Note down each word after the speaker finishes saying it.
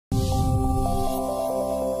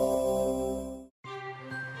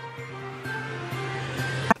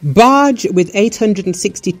Barge with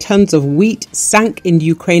 860 tons of wheat sank in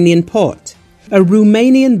Ukrainian port. A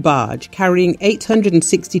Romanian barge carrying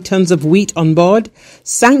 860 tons of wheat on board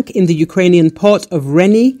sank in the Ukrainian port of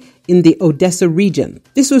Reni in the Odessa region.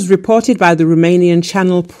 This was reported by the Romanian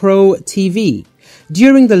channel Pro TV.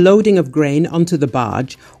 During the loading of grain onto the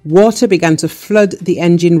barge, water began to flood the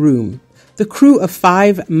engine room. The crew of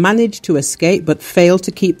 5 managed to escape but failed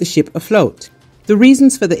to keep the ship afloat. The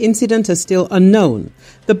reasons for the incident are still unknown.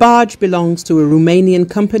 The barge belongs to a Romanian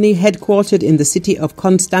company headquartered in the city of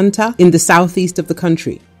Constanta in the southeast of the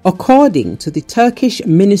country. According to the Turkish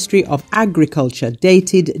Ministry of Agriculture,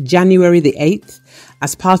 dated January the 8th,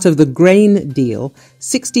 as part of the grain deal,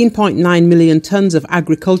 16.9 million tons of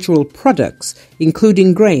agricultural products,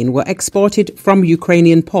 including grain, were exported from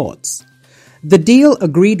Ukrainian ports. The deal,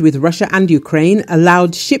 agreed with Russia and Ukraine,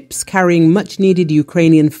 allowed ships carrying much-needed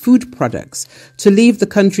Ukrainian food products to leave the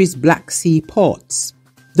country's Black Sea ports.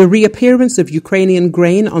 The reappearance of Ukrainian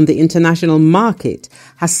grain on the international market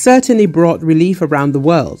has certainly brought relief around the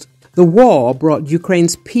world. The war brought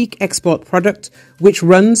Ukraine's peak export product, which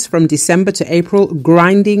runs from December to April,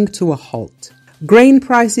 grinding to a halt. Grain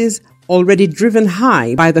prices, already driven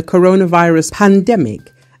high by the coronavirus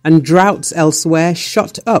pandemic, and droughts elsewhere,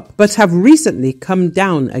 shot up, but have recently come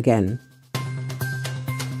down again.